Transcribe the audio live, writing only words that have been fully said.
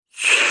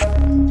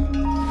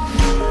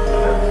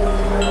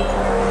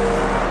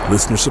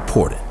Listener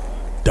supported.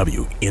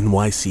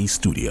 WNYC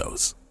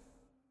Studios.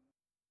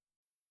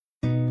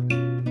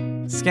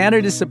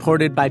 Scattered is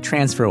supported by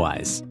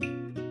TransferWise,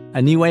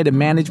 a new way to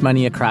manage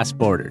money across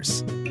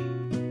borders.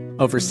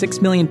 Over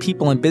 6 million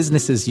people and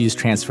businesses use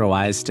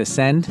TransferWise to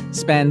send,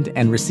 spend,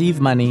 and receive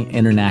money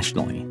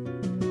internationally.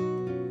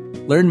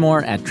 Learn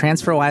more at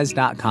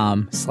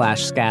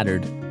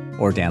transferwise.com/scattered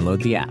or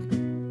download the app.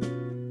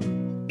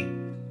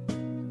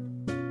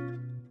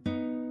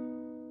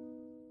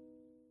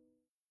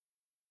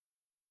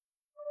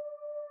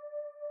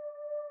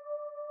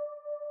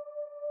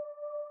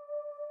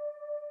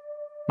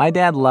 My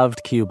dad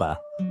loved Cuba,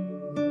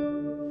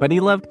 but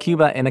he loved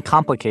Cuba in a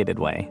complicated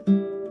way.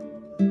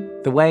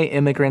 The way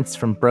immigrants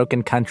from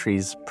broken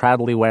countries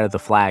proudly wear the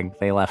flag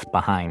they left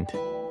behind.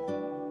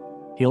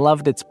 He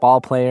loved its ball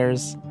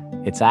players,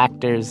 its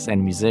actors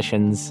and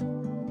musicians.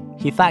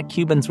 He thought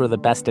Cubans were the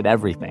best at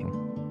everything: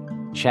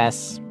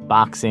 chess,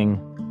 boxing,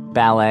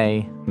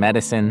 ballet,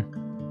 medicine.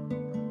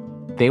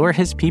 They were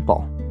his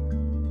people.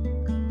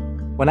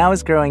 When I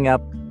was growing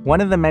up,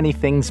 one of the many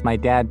things my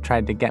dad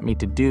tried to get me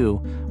to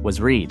do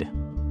was read.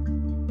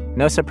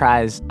 No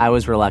surprise, I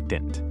was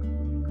reluctant.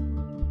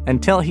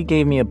 Until he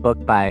gave me a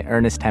book by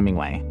Ernest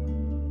Hemingway.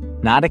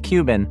 Not a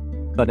Cuban,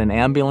 but an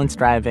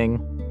ambulance-driving,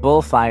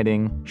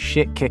 bullfighting,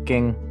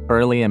 shit-kicking,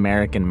 burly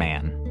American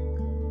man.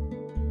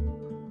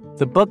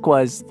 The book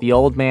was The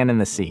Old Man and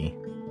the Sea.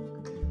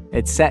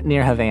 It's set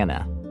near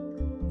Havana.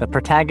 The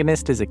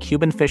protagonist is a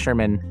Cuban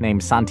fisherman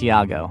named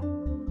Santiago.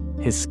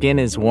 His skin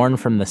is worn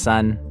from the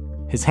sun.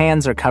 His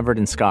hands are covered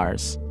in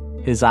scars.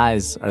 His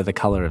eyes are the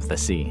color of the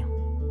sea.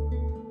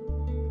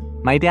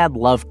 My dad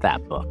loved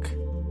that book.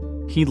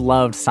 He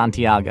loved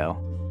Santiago,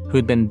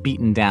 who'd been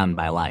beaten down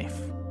by life.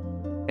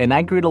 And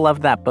I grew to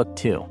love that book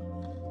too.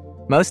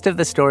 Most of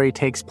the story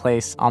takes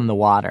place on the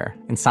water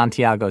in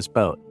Santiago's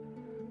boat,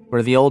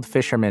 where the old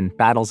fisherman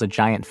battles a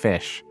giant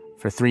fish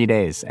for 3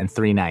 days and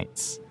 3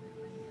 nights.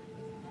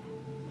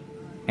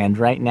 And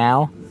right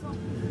now,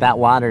 that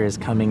water is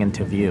coming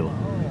into view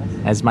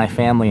as my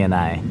family and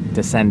I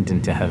descend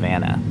into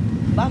Havana.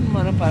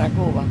 Vámonos para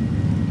Cuba.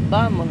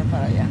 Vámonos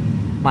para allá.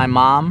 My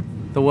mom,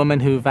 the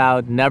woman who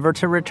vowed never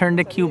to return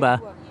to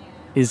Cuba,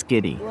 is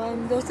giddy.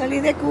 Cuando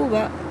salí de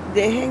Cuba,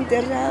 dejé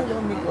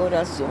enterrado mi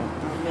corazón.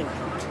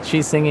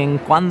 She's singing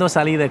Cuando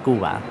salí de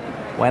Cuba,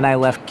 When I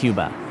Left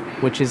Cuba,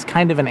 which is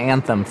kind of an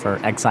anthem for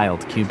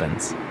exiled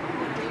Cubans.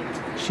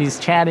 She's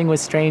chatting with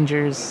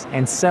strangers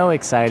and so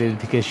excited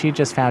because she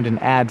just found an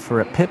ad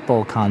for a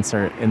Pitbull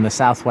concert in the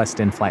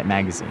Southwest In-Flight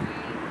magazine.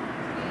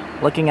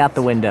 Looking out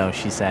the window,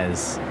 she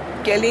says,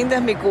 Qué linda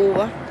es mi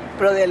Cuba,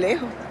 pero de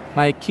lejos.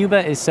 My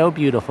Cuba is so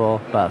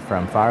beautiful, but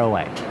from far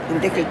away.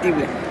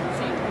 Indescriptible.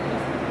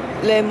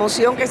 La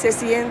emoción que se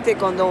siente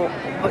cuando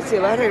se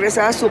va a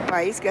regresar a su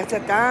país, que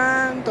hace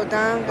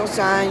tantos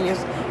años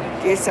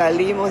que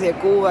salimos de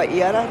Cuba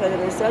y ahora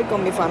regresar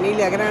con mi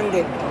familia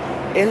grande.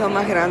 Es lo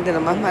más grande, lo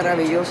más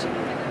maravilloso.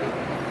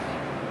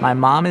 My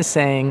mom is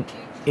saying,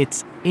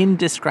 it's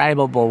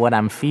indescribable what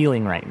I'm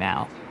feeling right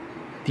now.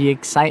 The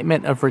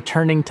excitement of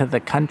returning to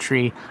the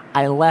country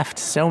I left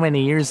so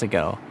many years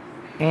ago,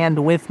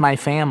 and with my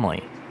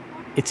family.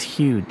 It's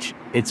huge.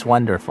 It's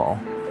wonderful.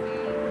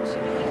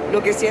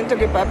 Lo que siento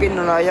que papi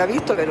no lo haya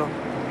visto, pero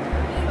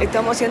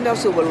estamos haciendo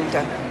su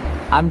voluntad.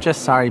 I'm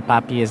just sorry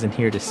Papi isn't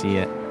here to see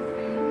it.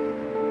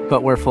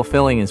 But we're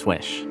fulfilling his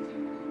wish.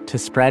 To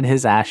spread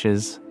his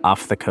ashes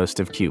off the coast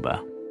of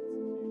Cuba.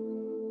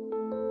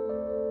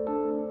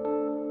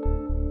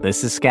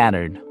 This is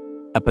Scattered,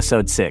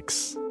 Episode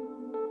 6,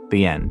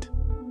 The End.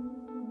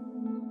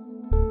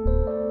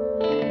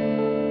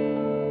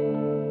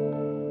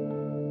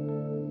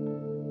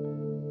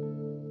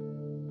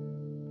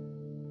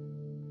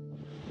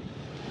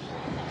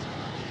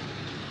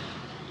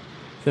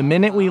 The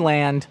minute we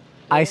land,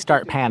 I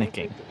start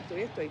panicking.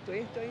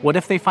 What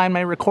if they find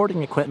my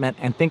recording equipment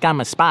and think I'm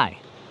a spy?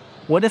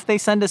 What if they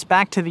send us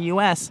back to the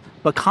U.S.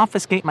 but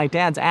confiscate my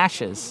dad's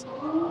ashes?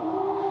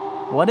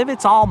 What if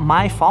it's all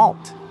my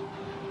fault?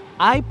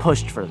 I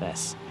pushed for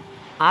this.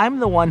 I'm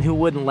the one who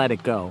wouldn't let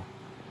it go.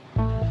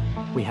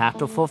 We have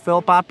to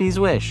fulfill Papi's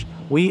wish.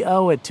 We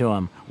owe it to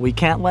him. We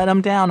can't let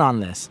him down on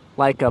this,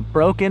 like a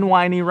broken,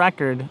 whiny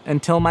record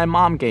until my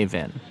mom gave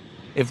in.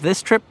 If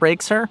this trip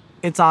breaks her,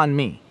 it's on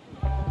me.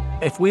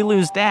 If we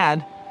lose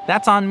Dad,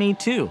 that's on me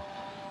too.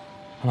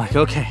 I'm like,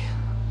 okay,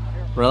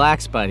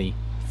 relax, buddy.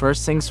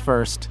 First things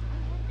first,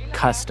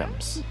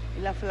 customs.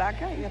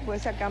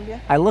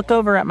 I look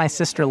over at my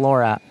sister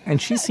Laura, and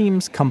she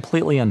seems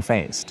completely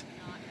unfazed.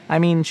 I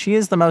mean, she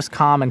is the most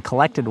calm and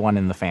collected one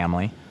in the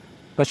family,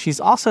 but she's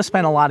also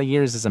spent a lot of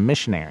years as a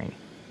missionary.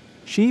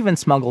 She even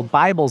smuggled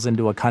Bibles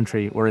into a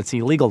country where it's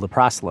illegal to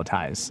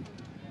proselytize.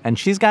 And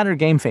she's got her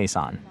game face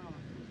on.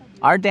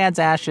 Our dad's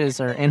ashes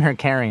are in her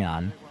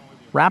carry-on,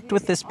 wrapped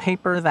with this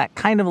paper that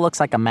kind of looks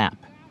like a map.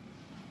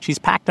 She's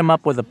packed them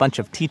up with a bunch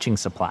of teaching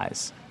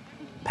supplies.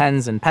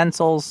 Pens and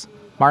pencils,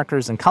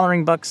 markers and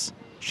coloring books.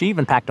 She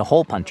even packed a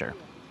hole puncher.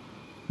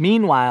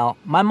 Meanwhile,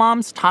 my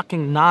mom's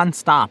talking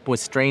nonstop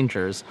with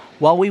strangers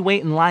while we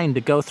wait in line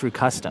to go through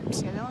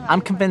customs.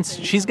 I'm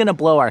convinced she's gonna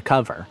blow our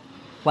cover.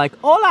 Like,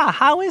 hola,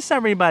 how is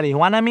everybody?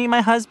 Wanna meet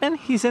my husband?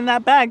 He's in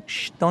that bag.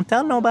 Shh, don't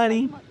tell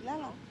nobody.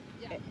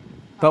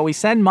 But we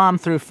send Mom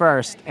through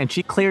first, and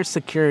she clears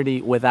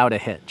security without a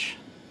hitch.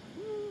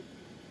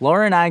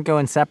 Laura and I go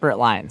in separate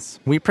lines.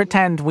 We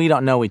pretend we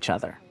don't know each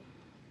other.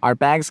 Our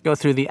bags go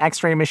through the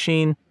x-ray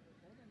machine,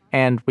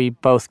 and we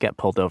both get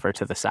pulled over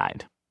to the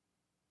side.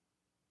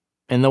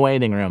 In the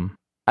waiting room,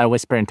 I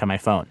whisper into my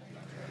phone.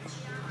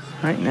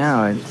 Right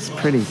now, it's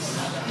pretty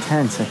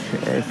tense.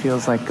 It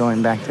feels like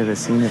going back to the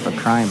scene of a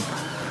crime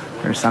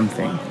or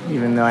something,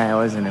 even though I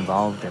wasn't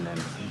involved in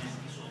anything.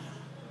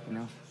 You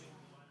know?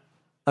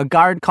 A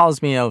guard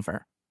calls me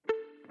over.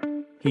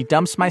 He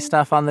dumps my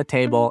stuff on the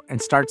table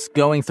and starts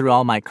going through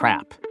all my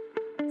crap.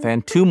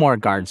 Then 2 more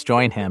guards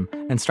join him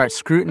and start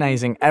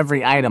scrutinizing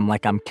every item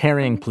like I'm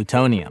carrying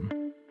plutonium.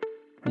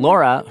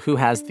 Laura, who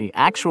has the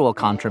actual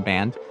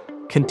contraband,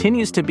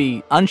 continues to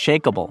be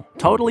unshakable,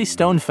 totally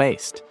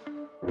stone-faced.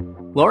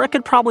 Laura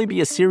could probably be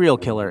a serial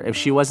killer if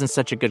she wasn't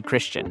such a good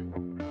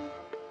Christian.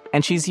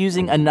 And she's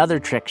using another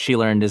trick she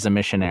learned as a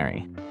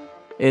missionary.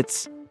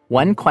 It's,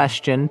 when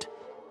questioned,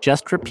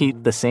 just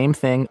repeat the same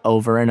thing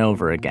over and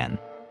over again.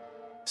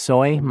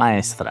 Soy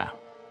maestra.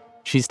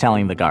 She's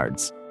telling the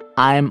guards,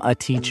 I'm a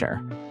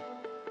teacher.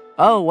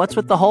 Oh, what's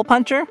with the hole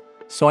puncher?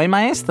 Soy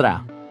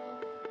maestra.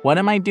 What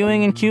am I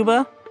doing in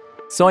Cuba?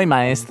 Soy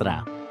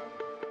maestra.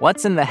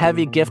 What's in the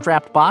heavy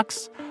gift-wrapped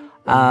box?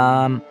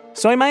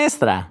 Soy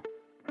maestra.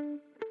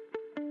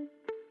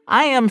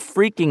 I am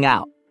freaking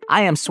out.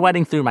 I am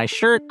sweating through my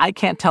shirt. I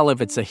can't tell if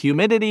it's a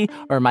humidity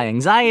or my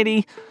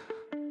anxiety.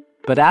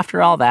 But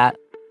after all that,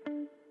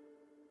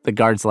 the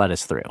guards let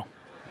us through.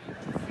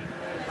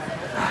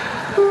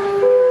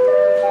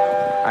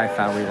 I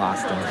thought we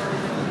lost him.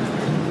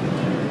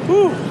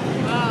 Whew.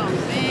 Oh,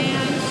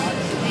 man.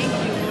 Thank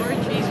you, Lord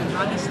Jesus.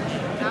 Honestly,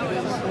 that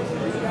was...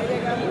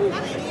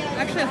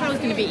 Actually, I thought it was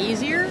going to be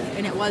easier,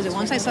 and it wasn't.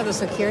 Once I saw the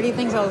security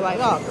things, I was like,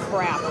 oh,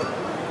 crap.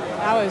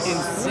 That was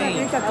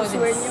insane. That was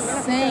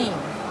insane.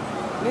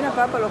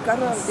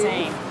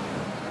 Insane.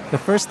 The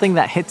first thing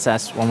that hits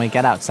us when we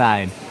get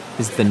outside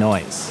is the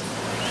noise.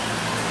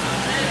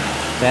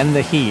 Then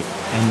the heat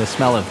and the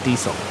smell of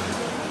diesel.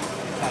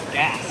 It's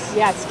gas.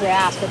 Yeah, it's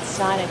gas, but it's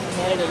not in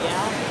humidity, you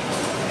know?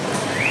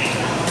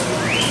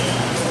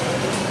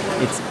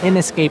 It's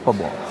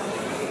inescapable.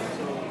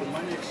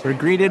 We're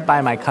greeted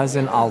by my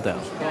cousin Aldo.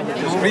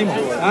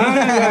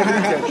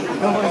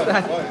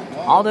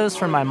 Aldo's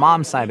from my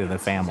mom's side of the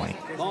family.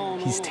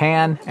 He's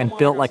tan and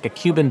built like a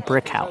Cuban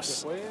brick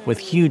house, with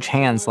huge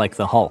hands like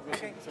the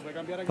Hulk.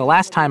 The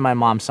last time my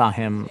mom saw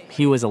him,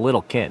 he was a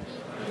little kid.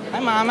 Hi,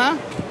 Mama.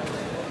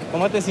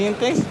 ¿Cómo te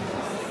sientes?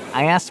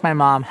 I asked my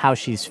mom how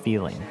she's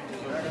feeling.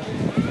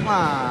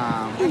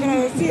 Mom.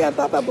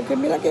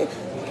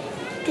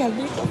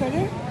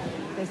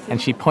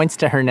 And she points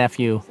to her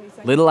nephew,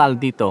 little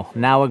Aldito,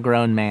 now a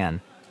grown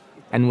man.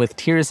 And with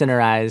tears in her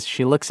eyes,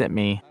 she looks at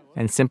me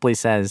and simply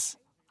says,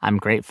 I'm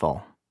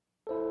grateful.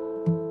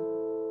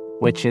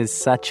 Which is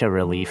such a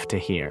relief to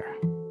hear.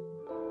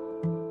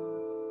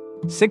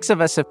 6 of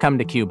us have come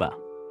to Cuba.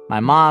 My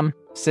mom,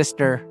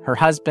 sister, her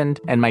husband,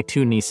 and my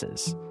 2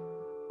 nieces.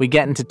 We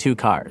get into 2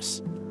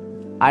 cars.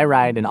 I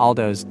ride in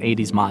Aldo's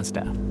 80s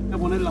Mazda.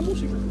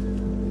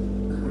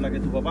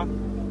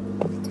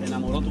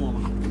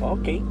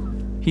 Okay.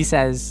 He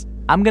says,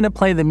 I'm gonna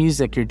play the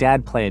music your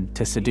dad played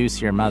to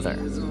seduce your mother.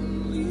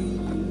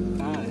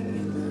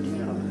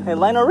 Hey,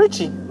 Lionel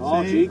Richie.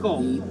 No, chico.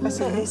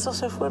 Esos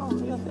se fueron,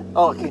 fíjate.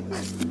 Oh, okay.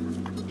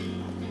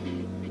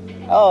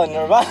 Oh,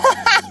 Nirvana.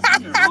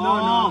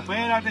 No,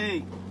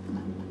 espérate.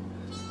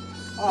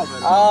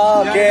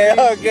 Oh,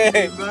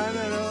 okay.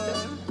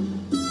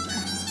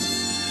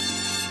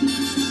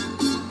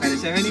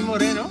 Parece Benny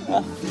Moreno.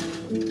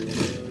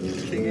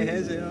 ¿Quién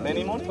es ese?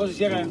 Benny Moreno.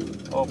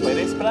 ¿O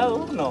Pérez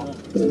Prado? No.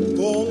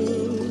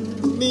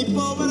 Con mi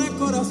pobre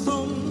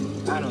corazón.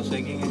 No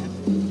sé quién es.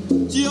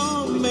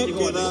 Yo me he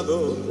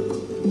quedado,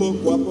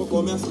 poco a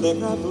poco me has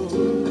dejado.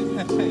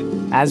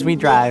 As we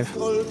drive,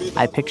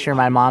 I picture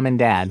my mom and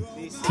dad,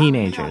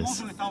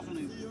 teenagers,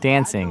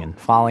 dancing and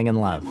falling in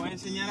love.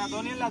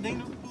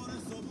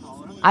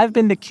 I've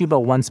been to Cuba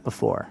once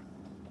before,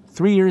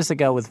 3 years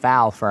ago with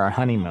Val for our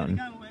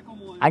honeymoon.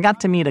 I got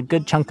to meet a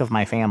good chunk of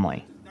my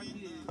family.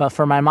 But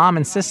for my mom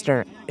and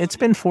sister, it's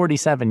been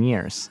 47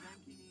 years.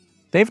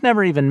 They've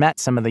never even met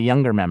some of the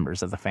younger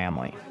members of the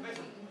family.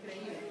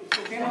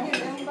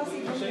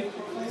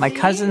 My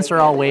cousins are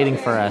all waiting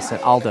for us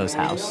at Aldo's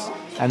house,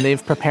 and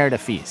they've prepared a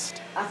feast.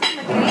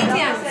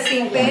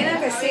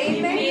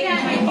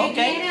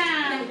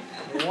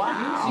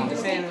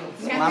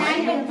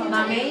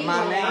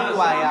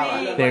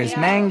 There's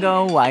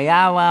mango,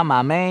 guayaba,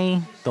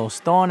 mamey,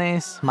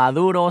 tostones,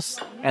 maduros,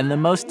 and the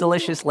most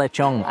delicious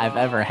lechon I've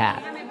ever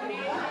had.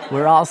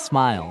 We're all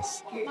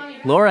smiles.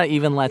 Laura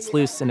even lets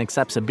loose and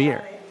accepts a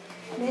beer.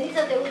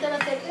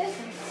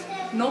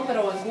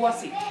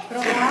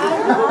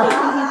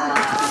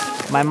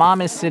 My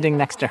mom is sitting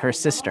next to her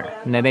sister,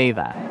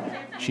 Nereida.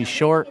 She's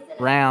short,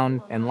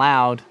 round, and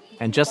loud,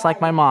 and just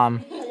like my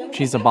mom,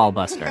 she's a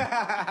ballbuster.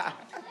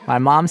 My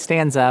mom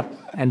stands up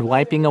and,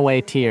 wiping away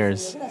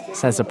tears,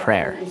 says a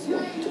prayer.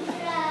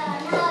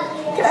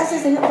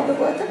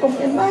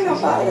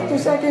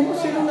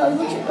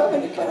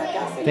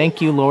 Thank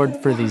you, Lord,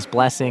 for these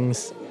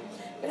blessings,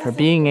 for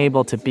being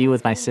able to be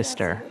with my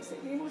sister,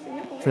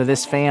 for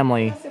this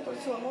family,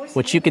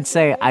 which you could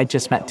say I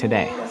just met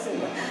today.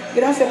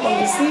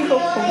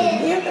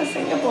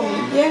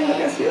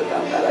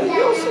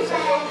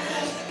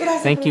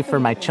 Thank you for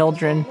my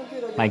children,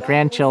 my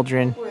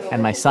grandchildren,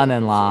 and my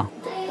son-in-law.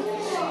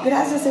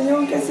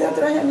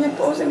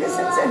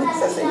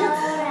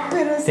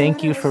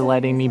 Thank you for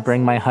letting me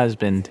bring my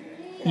husband,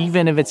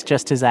 even if it's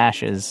just his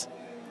ashes,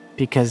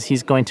 because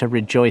he's going to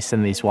rejoice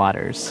in these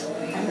waters.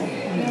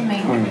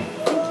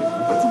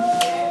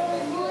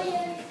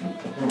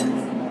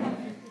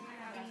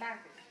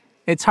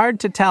 It's hard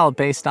to tell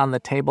based on the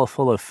table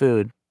full of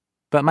food,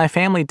 but my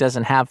family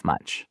doesn't have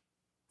much.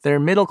 They're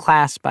middle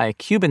class by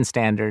Cuban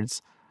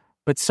standards,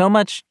 but so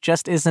much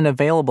just isn't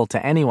available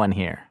to anyone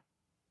here,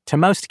 to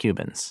most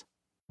Cubans.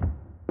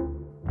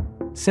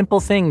 Simple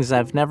things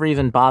I've never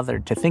even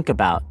bothered to think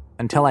about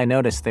until I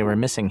noticed they were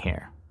missing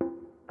here.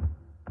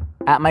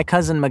 At my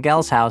cousin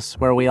Miguel's house,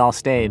 where we all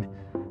stayed,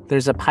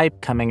 there's a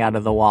pipe coming out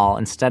of the wall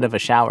instead of a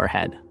shower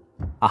head,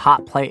 a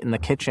hot plate in the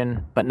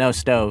kitchen, but no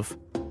stove.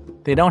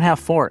 They don't have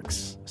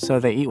forks, so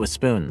they eat with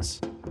spoons.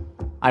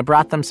 I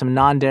brought them some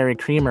non-dairy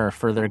creamer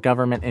for their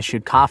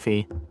government-issued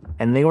coffee,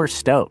 and they were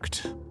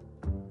stoked.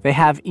 They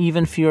have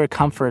even fewer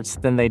comforts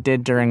than they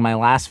did during my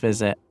last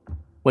visit,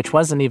 which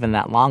wasn't even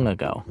that long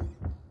ago.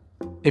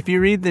 If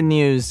you read the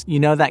news, you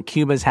know that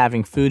Cuba's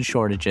having food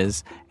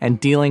shortages and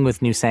dealing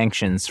with new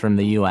sanctions from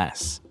the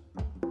U.S.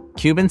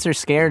 Cubans are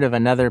scared of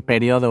another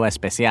periodo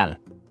especial,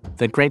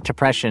 the Great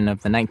Depression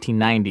of the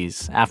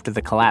 1990s after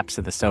the collapse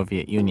of the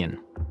Soviet Union.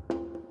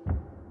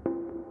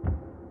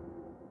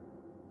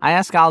 I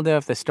asked Aldo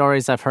if the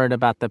stories I've heard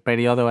about the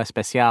periodo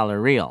especial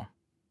are real,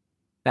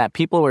 that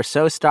people were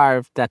so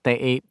starved that they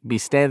ate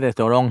bistec de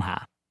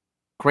toronja,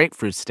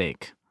 grapefruit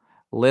steak,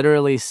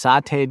 literally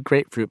sautéed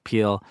grapefruit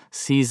peel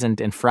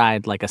seasoned and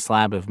fried like a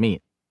slab of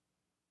meat.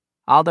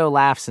 Aldo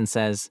laughs and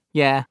says,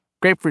 yeah,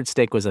 grapefruit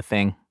steak was a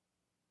thing.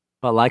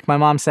 But like my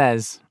mom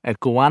says, el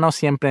cubano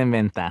siempre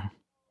inventa.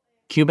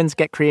 Cubans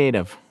get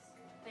creative.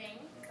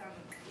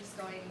 It's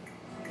going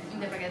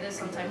in the paquete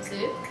sometimes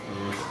too.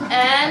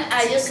 And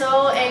I just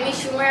saw Amy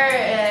Schumer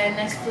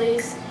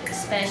Netflix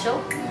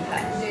special.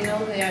 Do you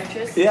know the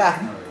actress?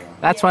 Yeah.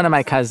 That's one of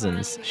my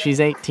cousins. She's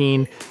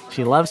 18.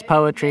 She loves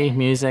poetry,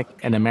 music,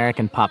 and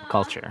American pop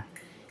culture.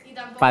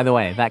 By the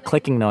way, that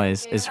clicking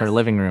noise is her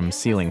living room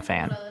ceiling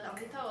fan.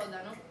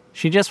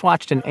 She just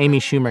watched an Amy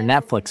Schumer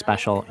Netflix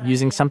special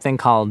using something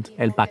called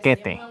El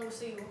Paquete.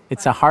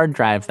 It's a hard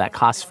drive that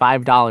costs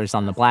 $5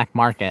 on the black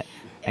market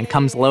and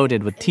comes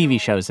loaded with TV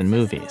shows and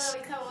movies.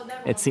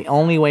 It's the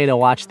only way to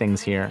watch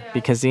things here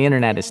because the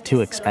internet is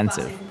too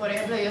expensive.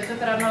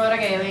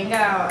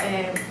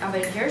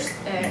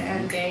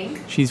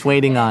 She's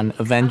waiting on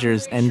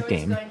Avengers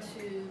Endgame.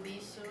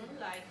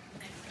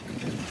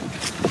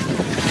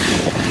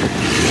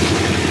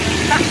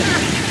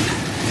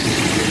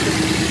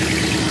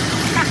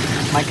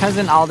 My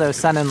cousin Aldo's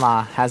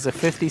son-in-law has a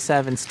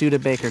 57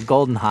 Studebaker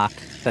Golden Hawk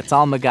that's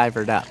all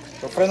MacGyvered up.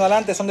 Los frenos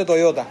adelante son de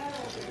Toyota.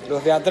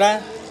 Los de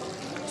atrás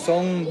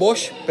son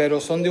Bosch, pero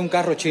son de un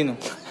carro chino.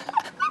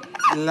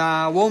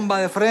 La bomba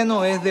de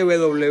freno es de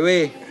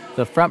BMW.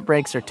 The front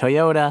brakes are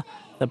Toyota,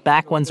 the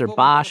back ones are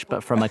Bosch,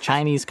 but from a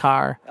Chinese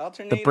car.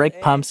 The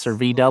brake pumps are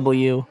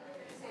VW.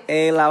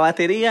 La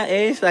batería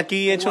es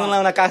aquí hecho en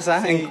una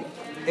casa. Sí.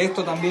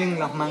 Esto también,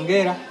 las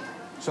mangueras,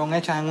 son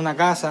hechas en una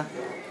casa.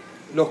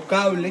 Los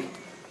cables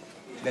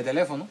de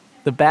teléfono.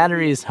 The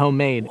battery is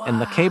homemade, and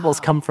the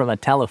cables come from a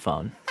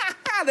telephone.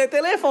 De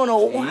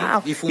teléfono,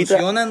 wow. Y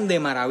funcionan de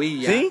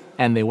maravilla. ¿Sí?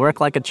 And they work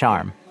like a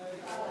charm.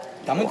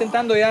 Estamos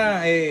intentando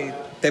ya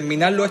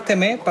terminarlo este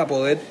mes para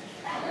poder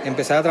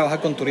empezar a trabajar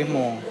con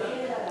turismo.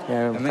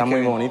 Está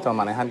muy bonito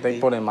manejarte ahí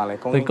por el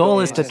malecón. The goal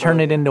is to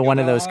turn it into one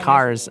of those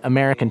cars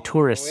American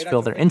tourists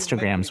fill their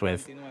Instagrams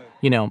with.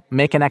 You know,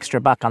 make an extra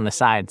buck on the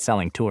side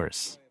selling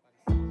tours.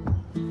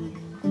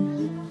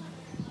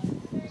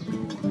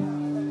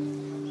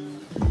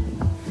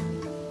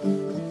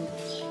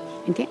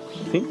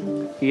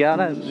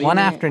 One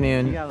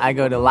afternoon, I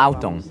go to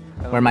Lautong,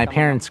 where my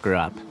parents grew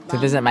up, to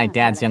visit my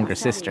dad's younger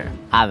sister,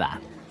 Ada.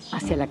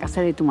 Hacia la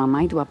casa de tu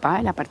mamá y tu papá,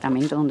 el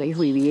apartamento donde ellos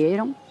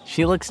vivieron.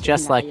 She looks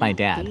just like my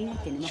dad.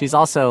 She's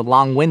also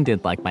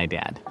long-winded like my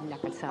dad.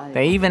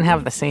 They even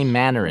have the same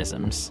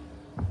mannerisms.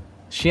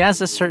 She has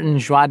a certain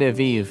joie de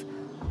vivre,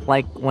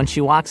 like when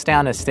she walks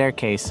down a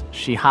staircase,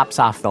 she hops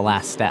off the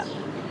last step.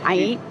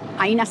 Ahí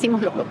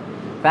nacimos los dos.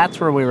 That's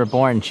where we were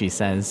born, she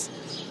says,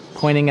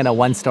 pointing at a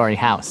one-story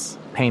house,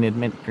 painted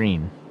mint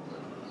green.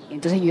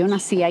 Entonces yo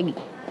nací ahí,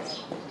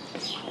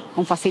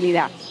 con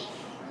facilidad.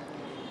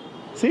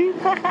 Sí.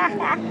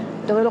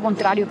 Todo lo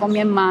contrario con mi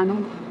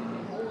hermano,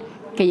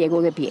 que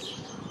llegó de pie.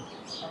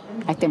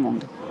 a este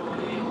mundo.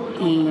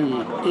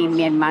 Y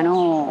mi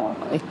hermano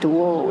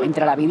estuvo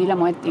entre la vida y la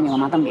muerte, y mi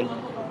mamá también.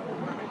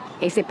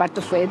 Ese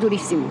parto fue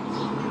durísimo.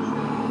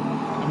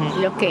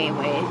 Los que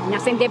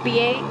nacen de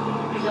pie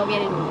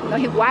no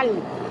es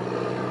igual.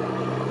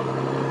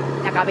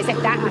 La cabeza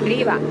está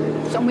arriba.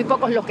 Son muy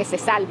pocos los que se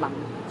salvan.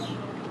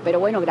 Pero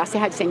bueno,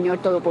 gracias al Señor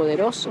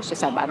Todopoderoso se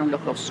salvaron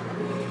los dos.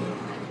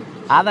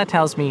 Ada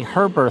tells me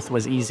her birth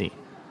was easy,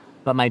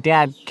 but my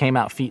dad came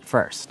out feet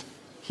first.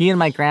 He and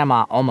my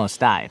grandma almost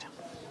died.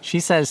 She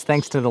says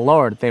thanks to the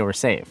Lord they were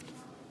saved.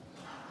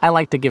 I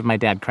like to give my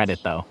dad credit,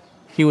 though.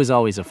 He was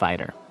always a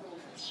fighter.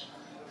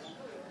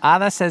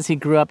 Ada says he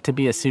grew up to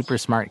be a super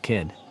smart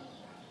kid.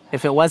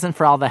 If it wasn't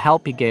for all the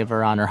help he gave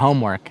her on her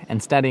homework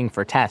and studying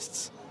for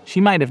tests,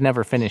 she might have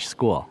never finished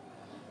school.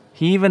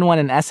 He even won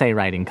an essay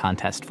writing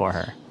contest for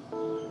her.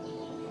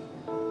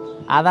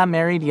 Ada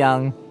married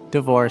young,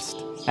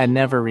 divorced, and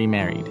never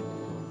remarried.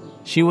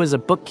 She was a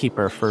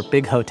bookkeeper for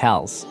big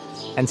hotels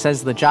and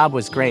says the job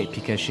was great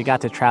because she got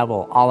to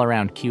travel all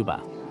around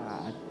Cuba.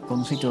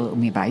 Conocí todo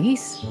mi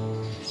país,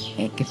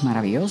 que es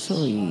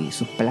maravilloso, y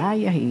sus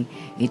playas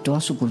y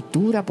toda su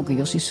cultura, porque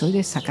yo sí soy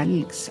de sacar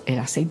el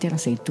aceite de la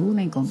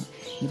aceituna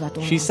y va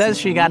todo. She says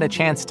she got a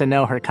chance to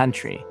know her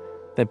country,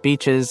 the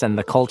beaches and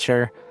the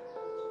culture.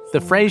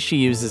 The phrase she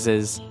uses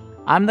is,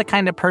 "I'm the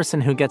kind of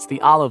person who gets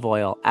the olive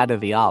oil out of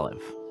the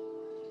olive."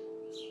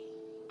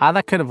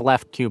 Ada could have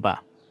left Cuba.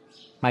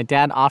 My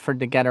dad offered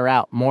to get her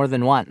out more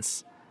than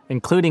once,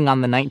 including on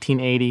the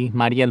 1980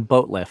 Mariel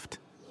boat lift,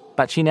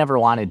 but she never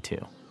wanted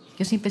to.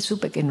 Yo siempre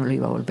supe que no lo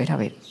iba a volver a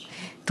ver.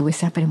 Tuve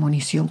esa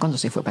premonición cuando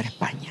se fue para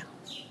España.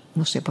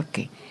 No sé por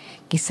qué.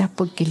 Quizás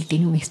porque él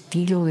tiene un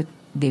estilo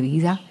de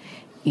vida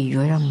y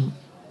yo era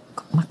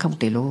más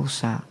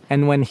cautelosa.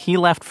 And when he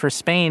left for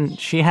Spain,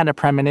 she had a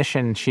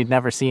premonition she'd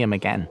never see him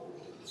again.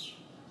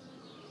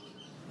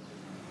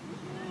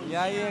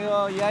 Ya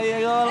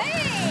llegó.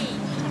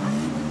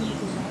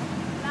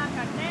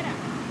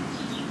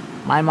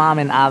 My mom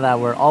and Ada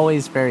were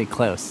always very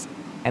close,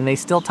 and they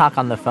still talk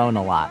on the phone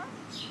a lot.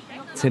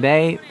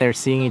 Today, they're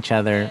seeing each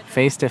other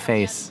face to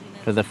face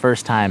for the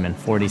first time in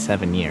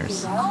 47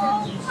 years.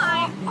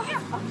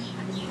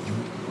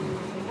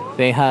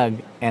 They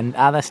hug, and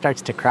Ada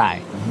starts to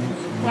cry.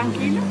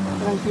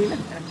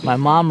 My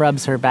mom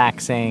rubs her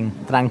back, saying,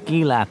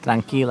 "Tranquila,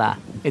 tranquila.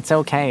 It's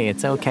okay,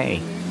 it's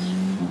okay."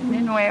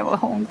 De nuevo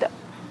juntas.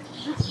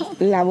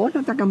 La voz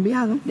no está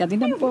cambiada. Y a ti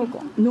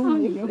tampoco. No.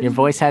 Your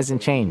voice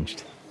hasn't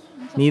changed.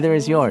 Neither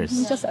is yours.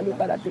 Mucha salud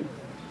para ti.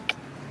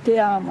 Te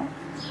amo.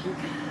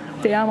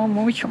 Te amo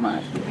mucho,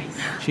 Marta.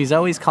 She's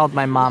always called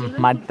my mom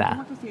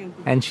Marta,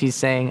 and she's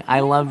saying,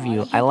 I love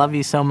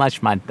you so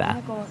much, Marta.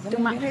 Tu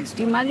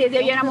madre y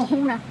yo éramos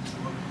una.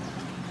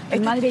 Tu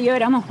madre y yo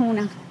éramos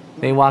una.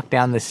 They walk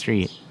down the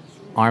street,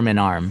 arm in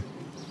arm.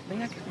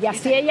 Y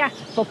así ella,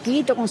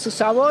 poquito, con su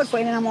sabor,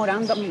 fue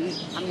enamorando a mi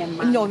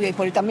hermana. No,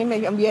 porque también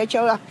me había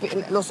echado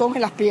los ojos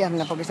en las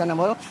piernas, porque se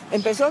enamoró.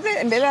 Empezó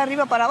en vez de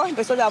arriba para abajo,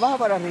 empezó de abajo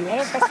para arriba.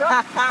 Empezó.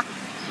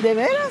 ¿De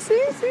veras? Sí.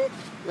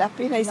 Las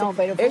piernas. No,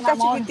 pero fue está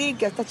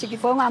chiquitica, está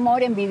chiquitica. Fue un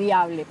amor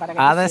envidiable.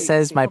 Ada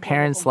says my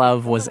parents'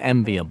 love was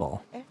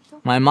enviable.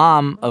 My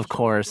mom, of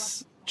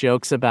course,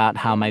 jokes about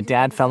how my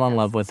dad fell in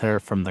love with her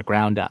from the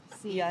ground up,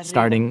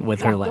 starting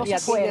with her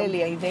legs.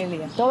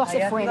 Todas se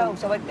fueron.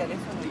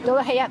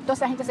 Toda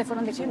esa gente se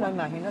fueron de Cuba.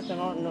 Imagínate,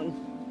 no.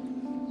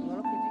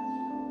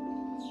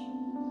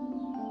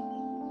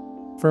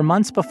 For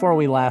months before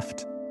we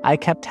left, I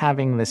kept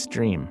having this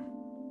dream.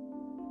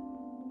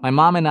 My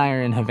mom and I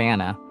are in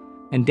Havana,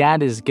 and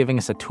Dad is giving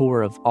us a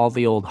tour of all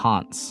the old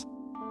haunts.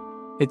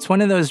 It's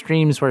one of those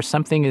dreams where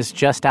something is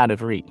just out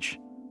of reach.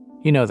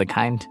 You know the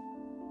kind.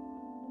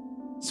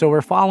 So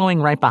we're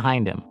following right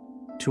behind him,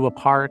 to a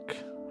park,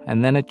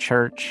 and then a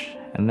church,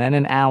 and then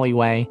an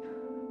alleyway,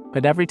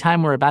 but every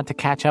time we're about to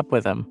catch up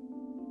with him,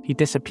 he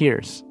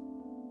disappears.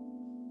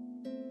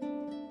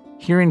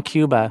 Here in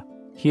Cuba,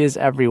 he is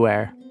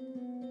everywhere,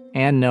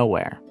 and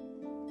nowhere.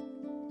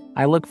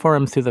 I look for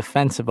him through the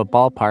fence of a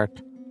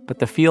ballpark, but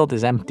the field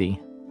is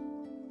empty.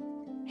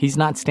 He's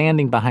not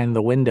standing behind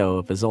the window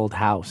of his old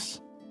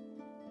house.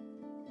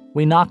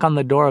 We knock on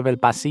the door of El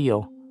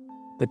Pasillo,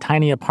 the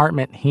tiny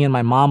apartment he and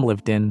my mom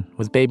lived in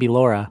with baby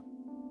Laura.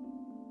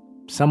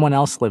 Someone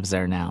else lives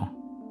there now.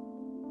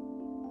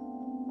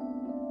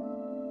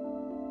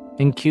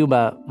 In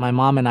Cuba, my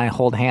mom and I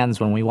hold hands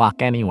when we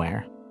walk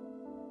anywhere.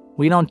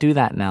 We don't do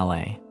that in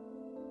LA.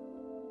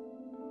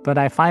 But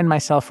I find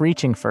myself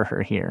reaching for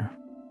her here,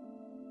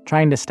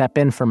 trying to step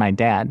in for my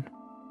dad,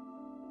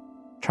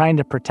 trying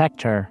to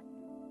protect her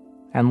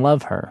and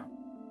love her.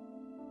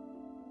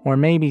 Or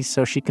maybe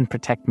so she can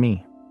protect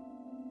me.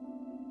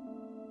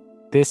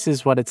 This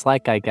is what it's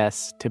like, I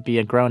guess, to be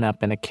a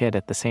grown-up and a kid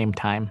at the same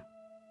time.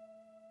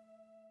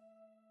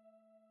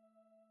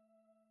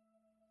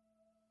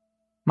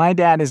 My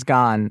dad is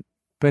gone,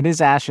 but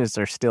his ashes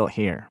are still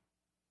here.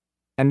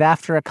 And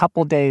after a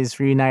couple days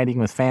reuniting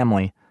with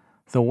family,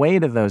 the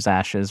weight of those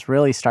ashes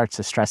really starts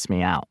to stress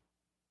me out.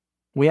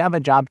 We have a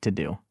job to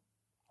do.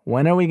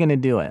 When are we going to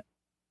do it?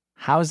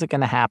 How is it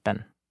going to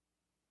happen?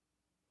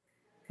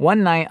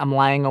 One night, I'm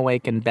lying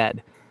awake in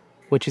bed,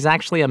 which is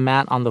actually a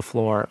mat on the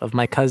floor of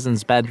my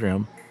cousin's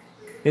bedroom.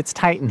 It's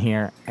tight in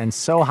here, and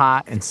so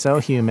hot and so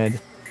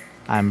humid.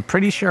 I'm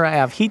pretty sure I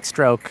have heat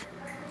stroke.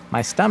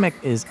 My stomach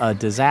is a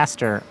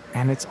disaster,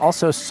 and it's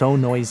also so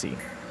noisy.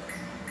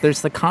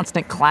 There's the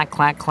constant clack,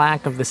 clack,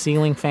 clack of the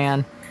ceiling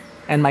fan,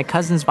 and my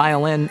cousin's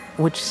violin,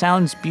 which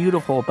sounds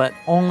beautiful, but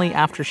only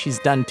after she's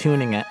done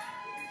tuning it.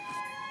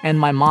 And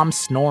my mom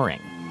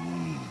snoring.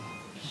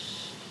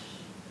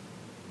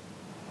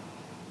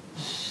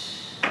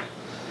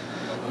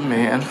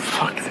 Man,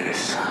 fuck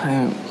this.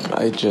 I'm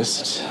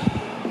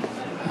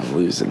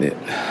losing it.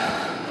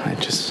 I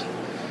just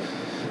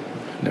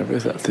never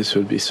thought this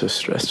would be so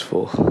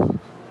stressful.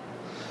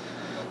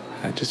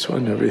 I just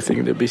want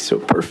everything to be so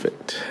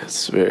perfect.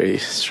 It's very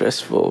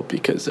stressful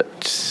because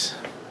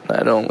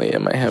not only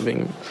am I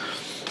having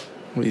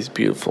these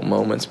beautiful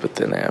moments, but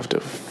then I have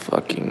to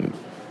fucking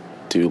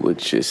do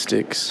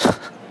logistics.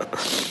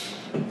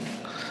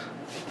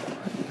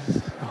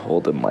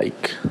 Hold a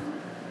mic.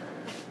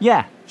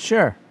 Yeah,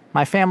 sure.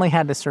 My family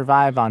had to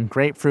survive on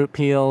grapefruit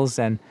peels,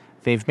 and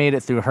they've made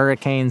it through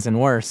hurricanes and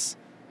worse.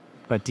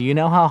 But do you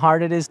know how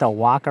hard it is to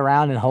walk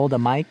around and hold a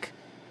mic?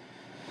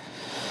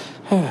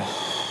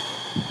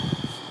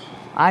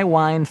 I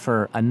whined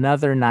for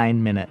another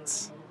 9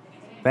 minutes.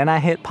 Then I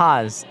hit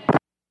pause,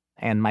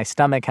 and my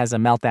stomach has a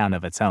meltdown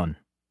of its own.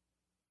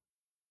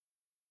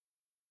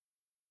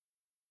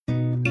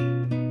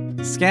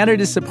 Scattered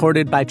is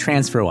supported by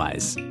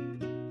TransferWise.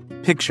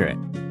 Picture it.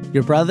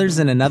 Your brother's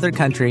in another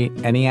country,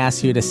 and he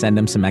asks you to send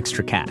him some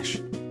extra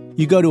cash.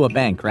 You go to a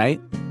bank,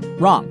 right?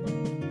 Wrong.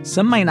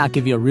 Some might not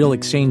give you a real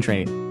exchange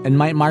rate and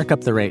might mark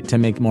up the rate to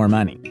make more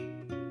money.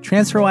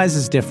 TransferWise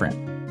is different.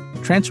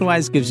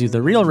 TransferWise gives you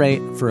the real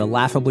rate for a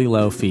laughably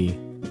low fee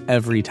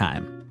every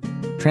time.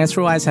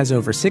 TransferWise has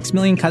over 6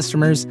 million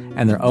customers,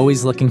 and they're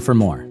always looking for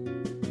more.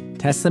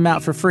 Test them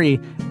out for free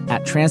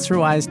at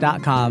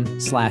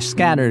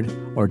transferwise.com/scattered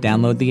or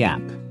download the app.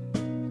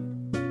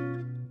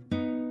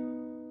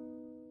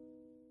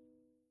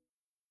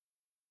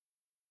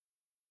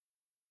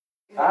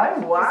 Ay,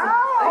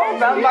 wow!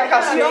 Una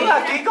vacación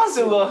aquí con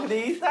su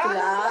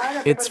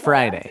gordita. It's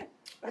Friday,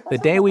 the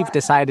day we've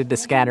decided to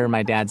scatter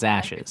my dad's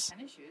ashes.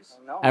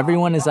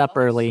 Everyone is up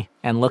early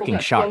and looking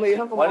sharp.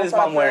 What is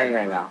Mom wearing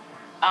right now?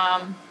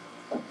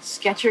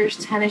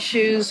 Skechers tennis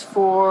shoes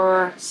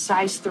for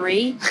size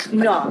 3.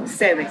 No,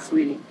 7,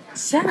 sweetie.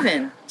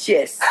 7?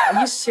 Yes. Are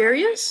you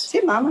serious?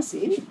 Sí, mama,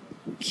 sí.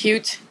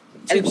 Cute.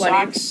 El Two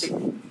socks.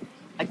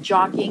 A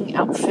jogging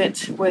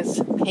outfit with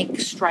pink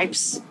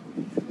stripes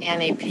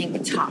and a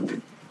pink top.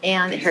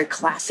 And her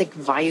classic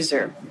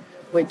visor,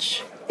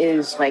 which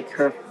is like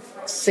her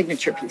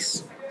signature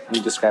piece. Can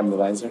you describe the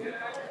visor?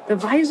 The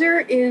visor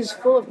is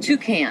full of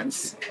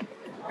toucans.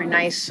 Her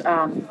nice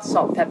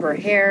salt pepper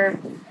hair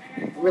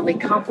really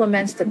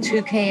complements the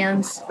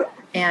toucans.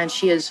 And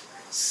she is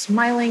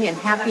smiling and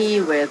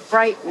happy with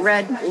bright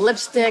red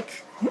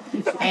lipstick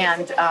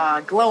and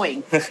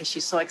glowing because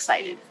she's so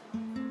excited.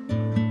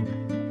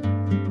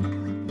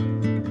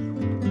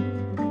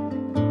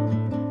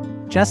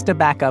 Just to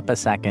back up a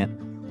second,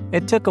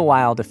 it took a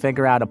while to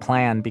figure out a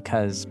plan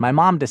because my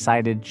mom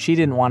decided she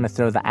didn't want to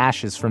throw the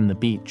ashes from the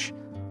beach,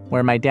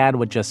 where my dad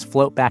would just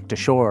float back to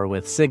shore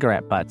with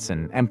cigarette butts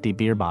and empty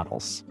beer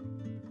bottles.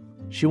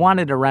 She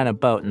wanted to rent a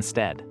boat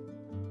instead.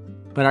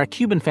 But our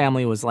Cuban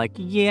family was like,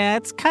 yeah,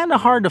 it's kind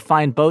of hard to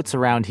find boats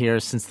around here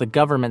since the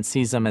government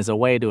sees them as a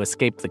way to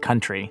escape the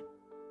country.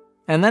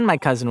 And then my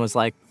cousin was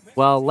like,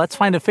 well, let's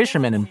find a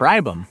fisherman and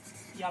bribe him.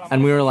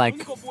 And we were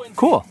like,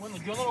 cool.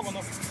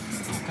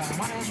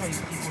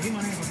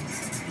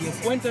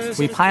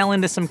 We pile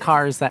into some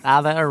cars that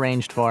Ada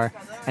arranged for,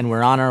 and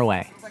we're on our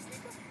way.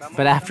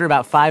 But after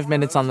about 5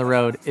 minutes on the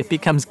road, it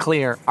becomes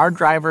clear our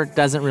driver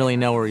doesn't really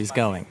know where he's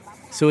going.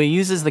 So he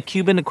uses the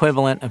Cuban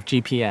equivalent of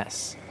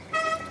GPS.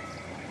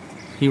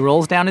 He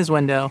rolls down his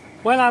window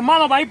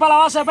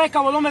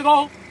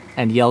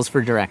and yells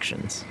for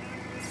directions.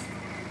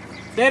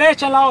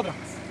 Derecha en la otra.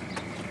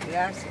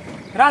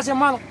 Gracias,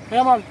 hermano. Muy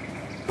amable.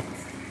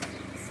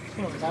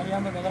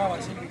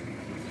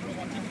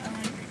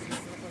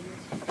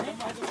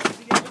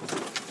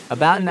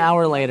 About an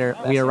hour later,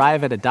 we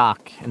arrive at a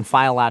dock and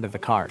file out of the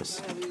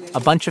cars. A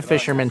bunch of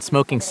fishermen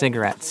smoking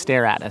cigarettes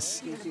stare at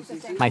us.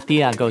 My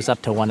tia goes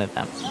up to one of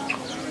them.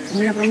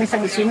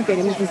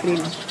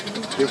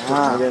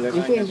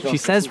 She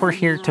says we're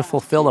here to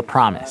fulfill a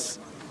promise,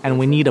 and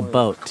we need a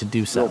boat to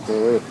do so.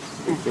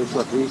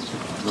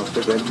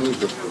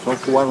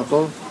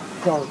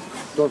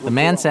 The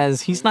man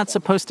says he's not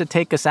supposed to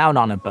take us out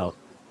on a boat,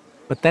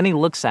 but then he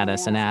looks at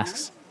us and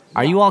asks,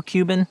 "Are you all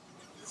Cuban?"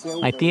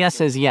 My tia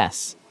says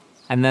yes,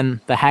 and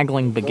then the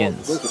haggling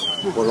begins.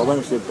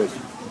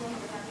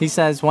 He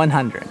says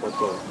 100.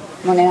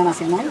 Moneda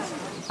nacional?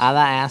 Ada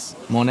asks,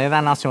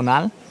 "Moneda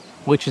nacional?"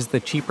 which is the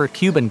cheaper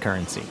Cuban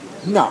currency.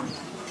 No.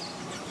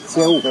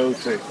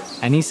 CUC.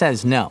 And he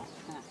says no,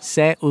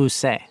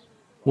 CUC,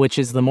 which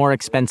is the more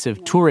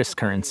expensive tourist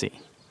currency.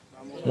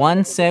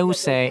 1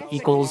 CUC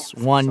equals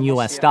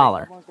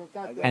 $1,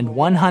 And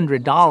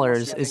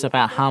 $100 is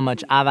about how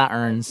much Ada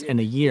earns in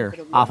a year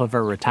off of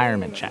her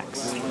retirement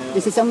checks.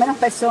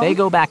 They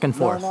go back and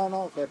forth.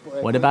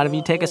 What about if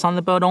you take us on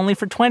the boat only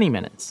for 20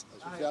 minutes?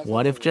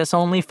 What if just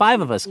only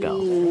 5 of us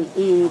go?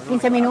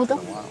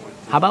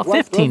 How about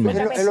 15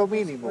 minutes?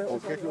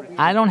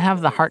 I don't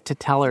have the heart to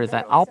tell her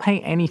that I'll pay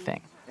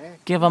anything.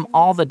 Give them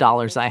all the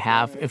dollars I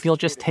have if you'll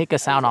just take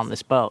us out on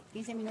this boat.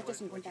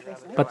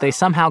 But they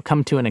somehow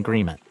come to an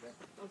agreement.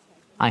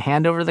 I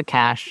hand over the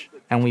cash,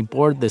 and we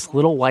board this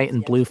little white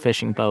and blue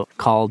fishing boat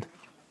called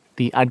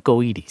the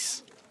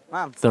Arcoiris,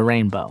 the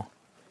rainbow.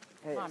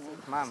 Hey,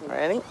 Mom,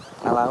 ready?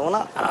 A la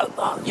una.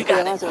 Oh, you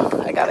got it.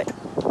 I got it.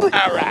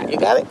 All right, you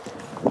got it?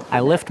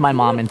 I lift my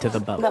mom into the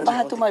boat.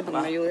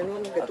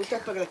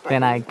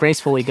 Then I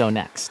gracefully go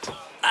next.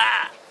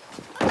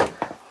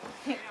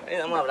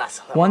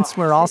 Once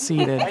we're all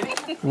seated,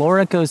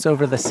 Laura goes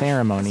over the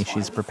ceremony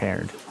she's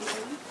prepared,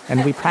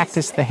 and we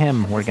practice the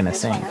hymn we're going to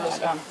sing.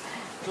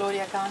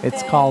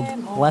 It's called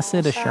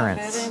Blessed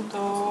Assurance.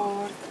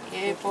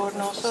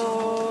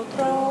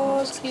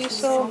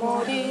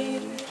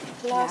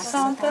 La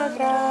santa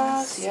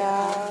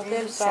gracia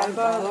del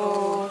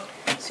Salvador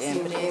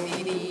siempre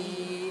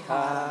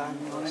dirija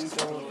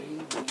nuestro.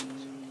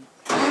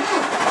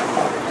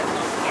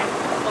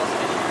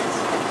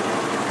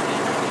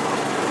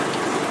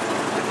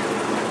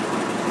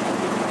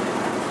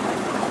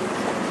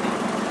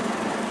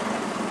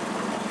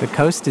 The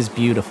coast is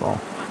beautiful.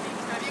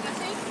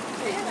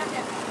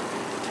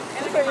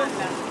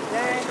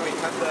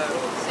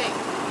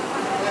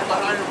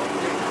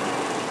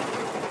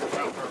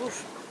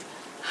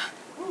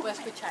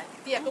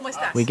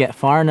 We get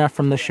far enough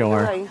from the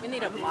shore.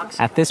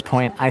 At this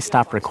point, I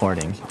stop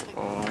recording.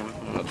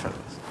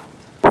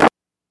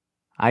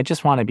 I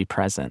just want to be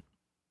present.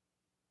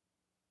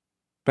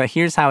 But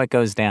here's how it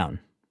goes down.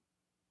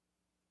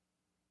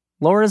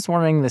 Laura's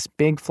wearing this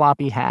big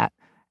floppy hat,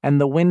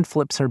 and the wind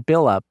flips her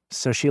bill up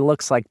so she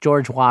looks like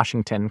George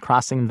Washington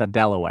crossing the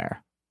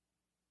Delaware.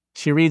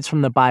 She reads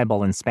from the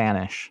Bible in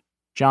Spanish,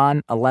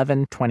 John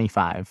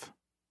 11:25.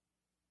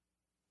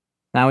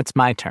 Now it's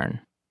my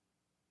turn.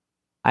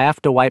 I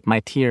have to wipe my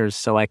tears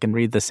so I can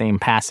read the same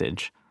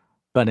passage,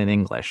 but in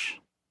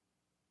English.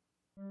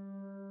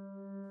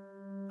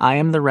 I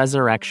am the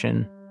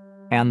resurrection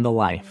and the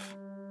life.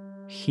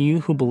 He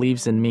who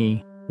believes in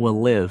me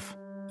will live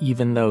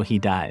even though he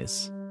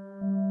dies.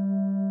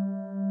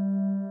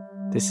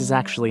 This is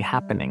actually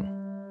happening.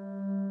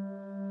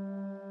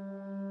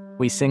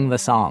 We sing the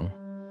song.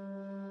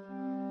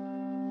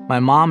 My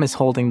mom is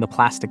holding the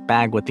plastic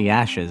bag with the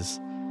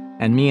ashes,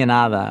 and me and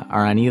Ada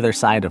are on either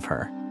side of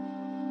her.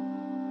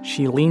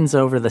 She leans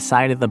over the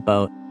side of the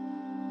boat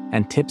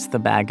and tips the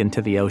bag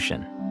into the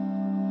ocean.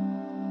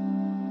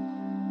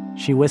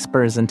 She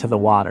whispers into the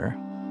water,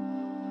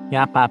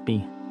 "Ya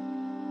papi,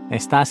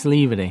 estás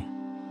libre.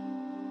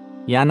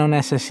 Ya no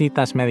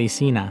necesitas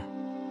medicina.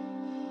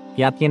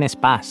 Ya tienes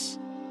paz.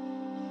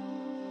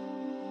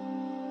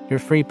 You're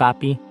free,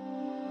 papi.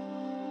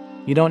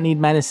 You don't need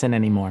medicine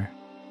anymore.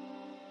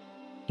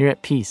 You're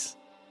at peace."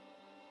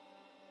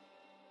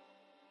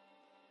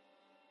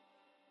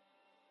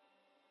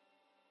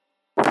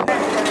 ¿Me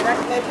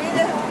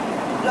pides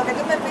lo que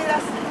tú me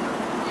pidas?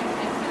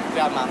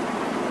 Ya, mamá.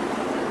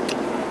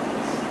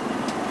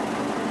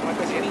 ¿Cómo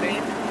te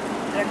sientes?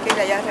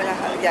 Tranquila, ya,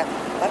 relajada, ya.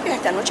 Papi,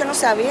 esta noche no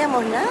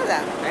sabíamos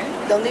nada.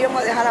 ¿Dónde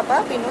íbamos a dejar a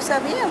papi? No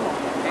sabíamos.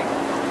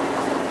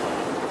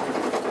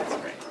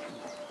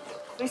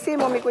 Lo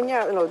hicimos, mi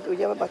cuñada. No, tú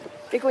llevas para tú.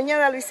 Mi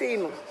cuñada lo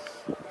hicimos.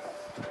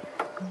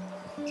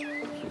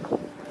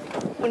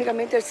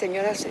 Únicamente el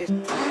Señor hace esto.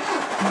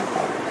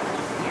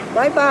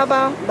 Bye,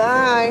 papá.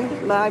 Bye.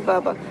 Bye,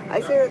 papá.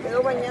 Ahí se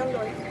quedó bañando.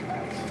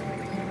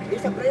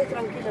 Esa playa es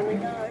tranquila, no hay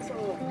nada de eso.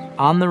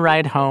 On the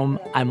ride home,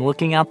 I'm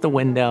looking out the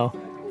window,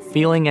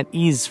 feeling at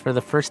ease for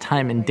the first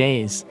time in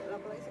days,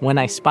 when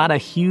I spot a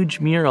huge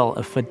mural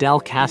of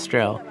Fidel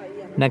Castro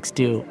next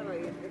to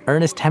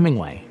Ernest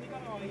Hemingway.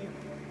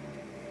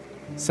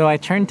 So I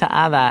turn to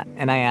Ada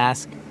and I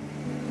ask,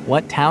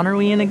 "What town are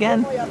we in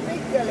again?"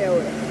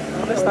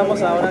 ¿Dónde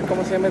estamos ahora?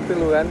 ¿Cómo se llama este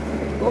lugar?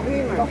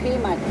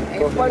 Cojimat.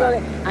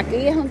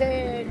 Aquí es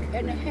donde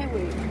Ernest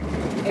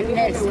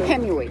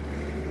Hemingway.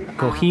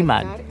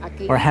 Cojimat,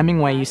 where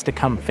Hemingway used to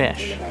come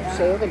fish.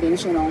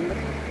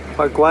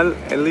 ¿Para cuál?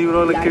 ¿El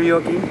libro lo escribió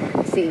aquí?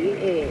 Sí,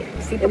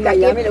 sí, porque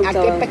aquí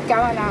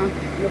pescaba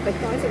los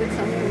pescados que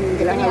son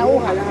las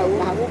agujas.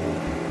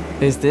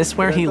 Is this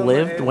where he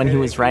lived when he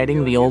was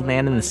writing The Old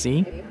Man in the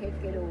Sea?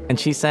 And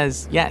she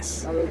says,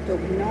 yes.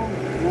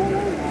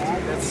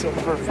 That's so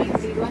perfect.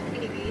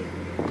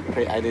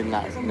 I did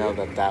not know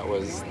that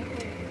was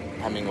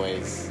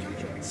Hemingway's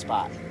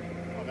spot.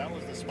 Oh, that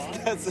was the spot?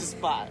 That's the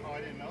spot. Oh, I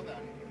didn't know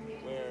that.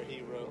 Where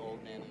he wrote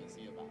Old Man in the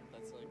Sea about.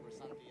 That's like where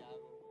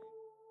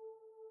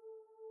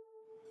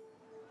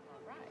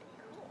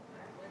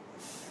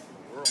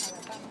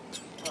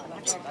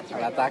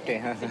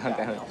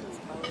Santiago.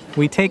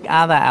 We take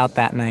Ada out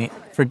that night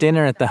for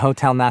dinner at the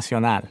Hotel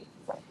Nacional.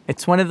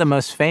 It's one of the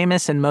most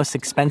famous and most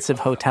expensive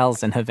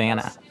hotels in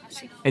Havana.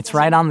 It's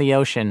right on the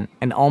ocean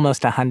and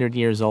almost 100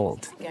 years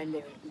old.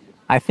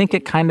 I think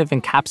it kind of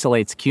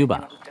encapsulates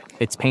Cuba,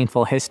 its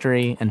painful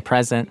history and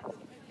present,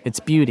 its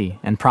beauty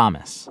and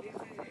promise.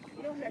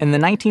 In the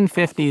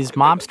 1950s,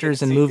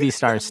 mobsters and movie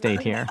stars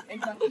stayed here.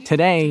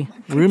 Today,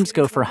 rooms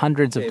go for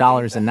hundreds of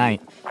dollars a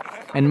night,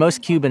 and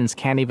most Cubans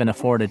can't even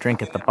afford a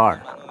drink at the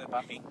bar.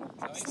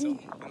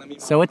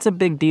 So it's a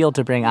big deal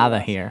to bring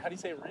Ada here,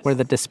 where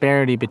the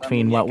disparity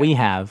between what we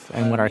have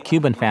and what our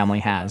Cuban family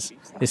has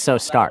is so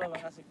stark.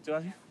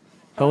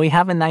 But we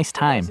have a nice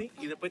time.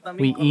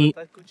 We eat,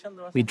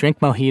 we drink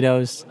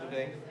mojitos,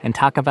 and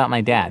talk about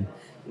my dad.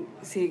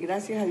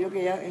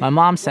 My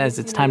mom says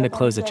it's time to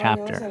close a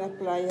chapter,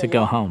 to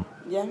go home.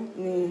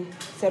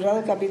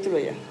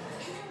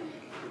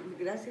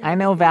 I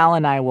know Val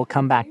and I will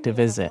come back to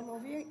visit,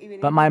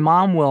 but my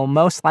mom will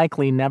most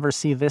likely never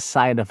see this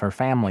side of her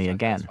family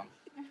again.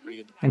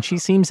 And she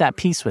seems at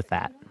peace with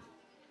that.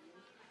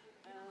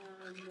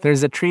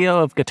 There's a trio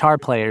of guitar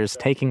players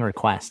taking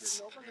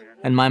requests,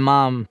 and my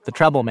mom, the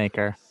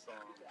troublemaker,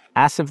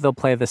 asks if they'll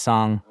play the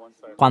song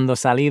Cuando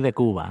Salí de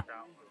Cuba.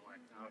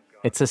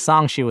 It's a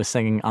song she was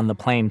singing on the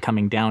plane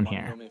coming down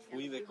here.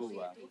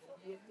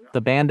 The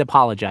band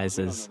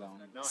apologizes,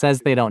 says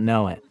they don't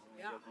know it.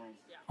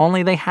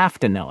 Only they have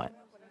to know it.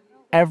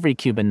 Every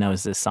Cuban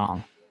knows this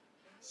song.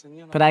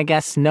 But I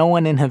guess no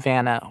one in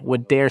Havana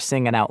would dare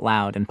sing it out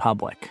loud in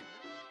public.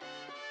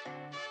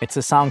 It's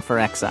a song for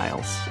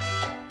exiles.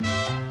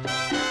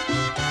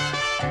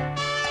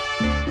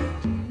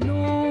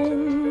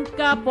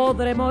 Nunca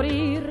podré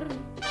morir.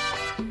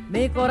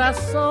 Mi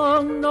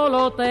corazón no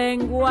lo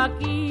tengo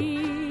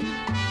aquí.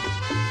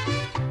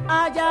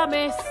 Allá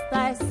me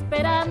está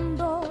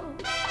esperando,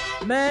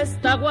 me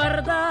está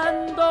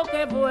guardando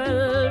que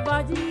vuelva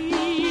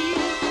allí.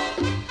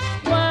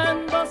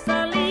 Cuando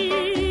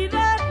salí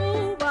de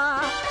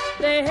Cuba,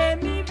 dejé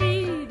mi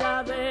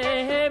vida,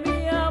 dejé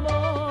mi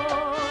amor.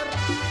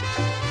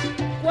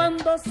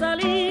 Cuando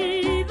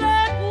salí de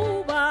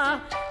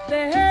Cuba,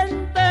 dejé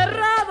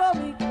enterrado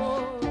mi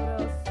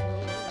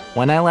corazón.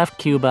 When I left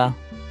Cuba,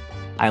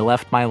 I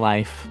left my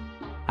life,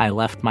 I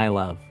left my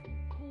love.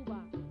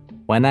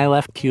 When I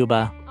left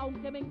Cuba,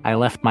 I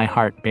left my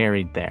heart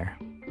buried there.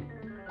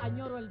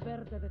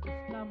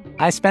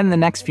 I spend the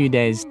next few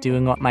days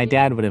doing what my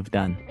dad would have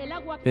done,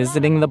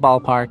 visiting the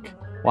ballpark,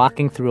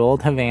 walking through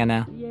old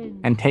Havana,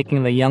 and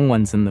taking the young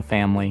ones in the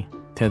family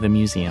to the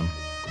museum.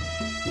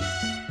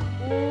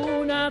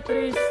 Una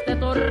triste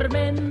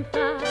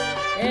tormenta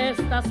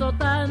está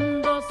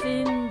azotando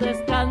sin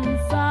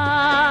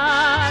descansar.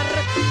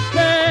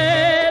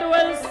 Pero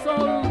el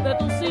sol de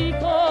tus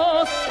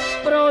hijos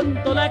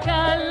pronto la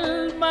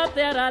calma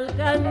te hará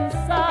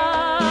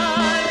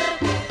alcanzar.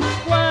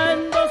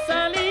 Cuando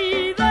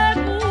salí de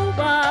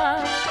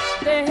Cuba,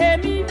 dejé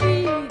mi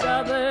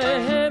vida,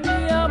 dejé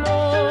mi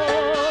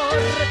amor.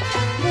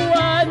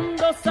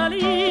 Cuando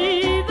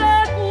salí de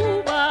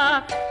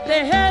Cuba,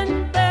 dejé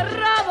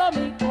enterrado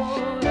mi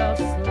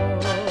corazón.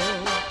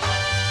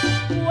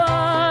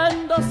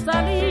 Cuando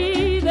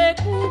salí de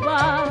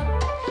Cuba,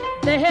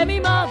 dejé mi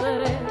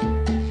madre,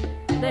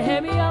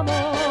 dejé mi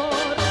amor.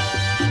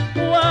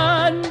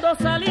 Cuando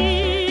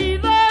salí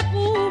de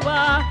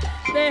Cuba,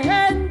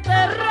 dejé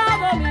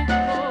enterrado mi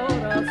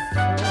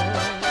corazón.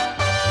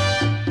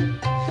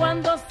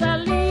 Cuando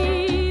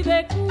salí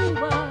de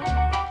Cuba,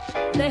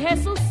 dejé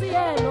su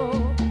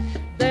cielo,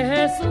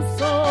 dejé su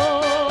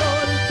sol.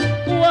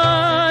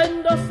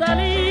 Cuando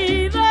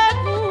salí de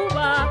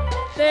Cuba,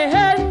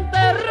 dejé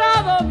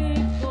enterrado mi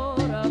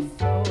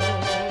corazón.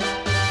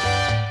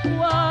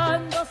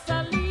 Cuando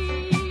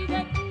salí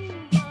de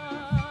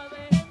Cuba,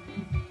 dejé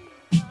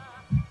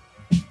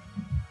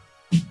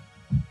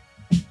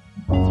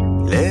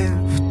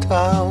Left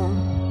town,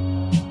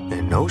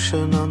 an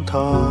ocean on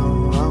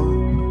top.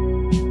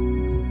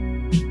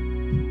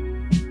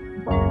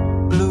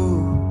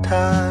 Blue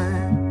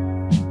tide,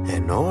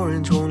 an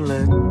orange won't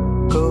let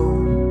go.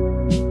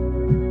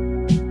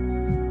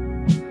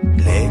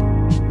 Let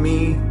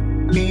me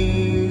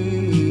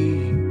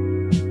be,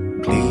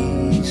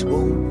 please,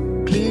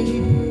 won't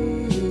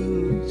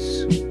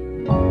please.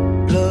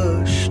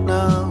 Blush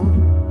now,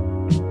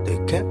 they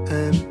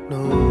can't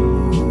know.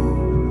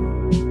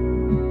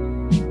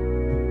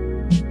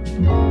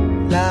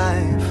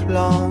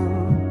 Lifelong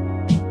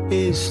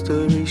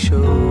history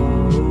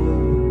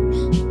shows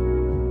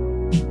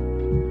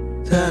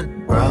that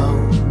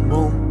brown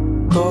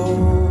won't go,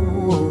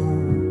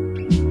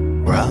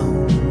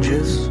 brown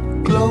just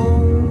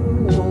glows.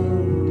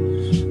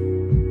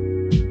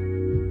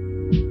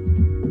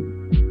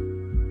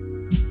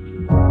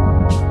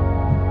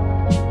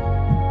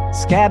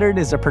 Scattered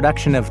is a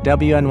production of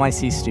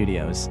WNYC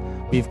Studios.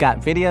 We've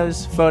got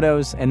videos,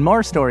 photos, and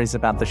more stories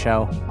about the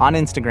show on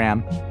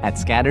Instagram at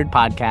Scattered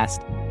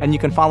Podcast, and you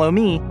can follow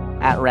me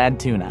at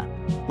RadTuna.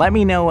 Let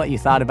me know what you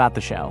thought about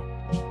the show.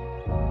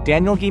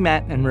 Daniel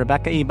Guillemette and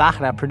Rebecca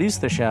Ibarra produced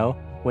the show,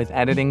 with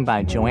editing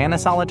by Joanna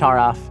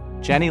Solitaroff,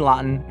 Jenny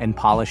Lawton, and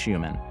Paula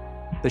Schumann.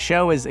 The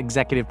show is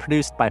executive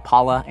produced by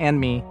Paula and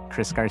me,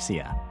 Chris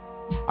Garcia.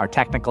 Our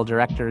technical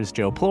director is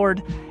Joe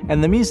Plord,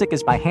 and the music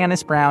is by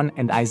Hannes Brown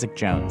and Isaac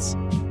Jones.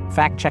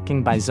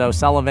 Fact-checking by Zoe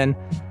Sullivan.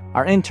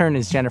 Our intern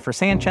is Jennifer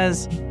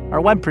Sanchez. Our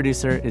web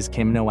producer is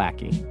Kim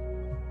Nowacki.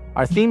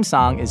 Our theme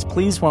song is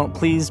Please Won't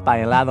Please by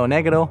Helado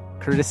Negro,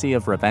 courtesy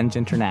of Revenge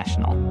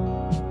International.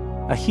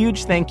 A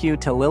huge thank you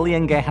to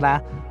Lillian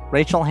Guerra,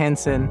 Rachel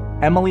Hansen,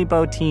 Emily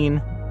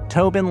Botein,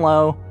 Tobin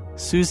Lowe,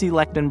 Susie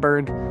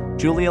Lechtenberg,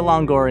 Julia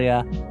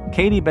Longoria,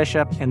 Katie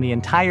Bishop, and the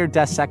entire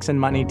Death, Sex, and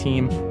Money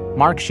team,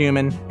 Mark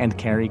Schumann, and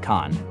Carrie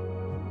Kahn.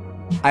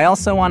 I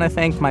also want to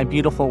thank my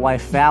beautiful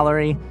wife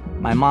Valerie,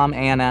 my mom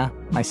Anna,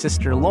 my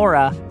sister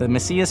Laura, the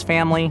Macias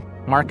family,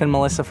 Mark and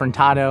Melissa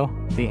Furtado,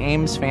 the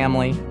Ames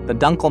family, the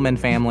Dunkelman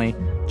family,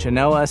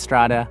 Genoa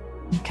Estrada,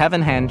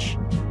 Kevin Hench,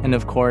 and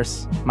of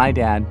course, my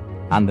dad,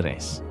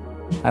 Andres.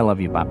 I love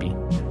you, papi.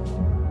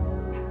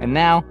 And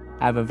now,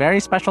 I have a very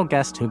special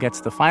guest who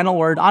gets the final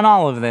word on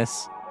all of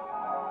this.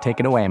 Take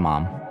it away,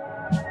 Mom.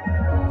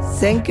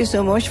 Thank you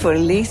so much for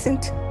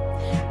listening.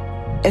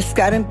 Es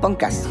Karen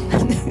Poncas.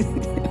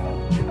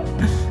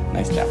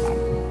 Nice job, Mom.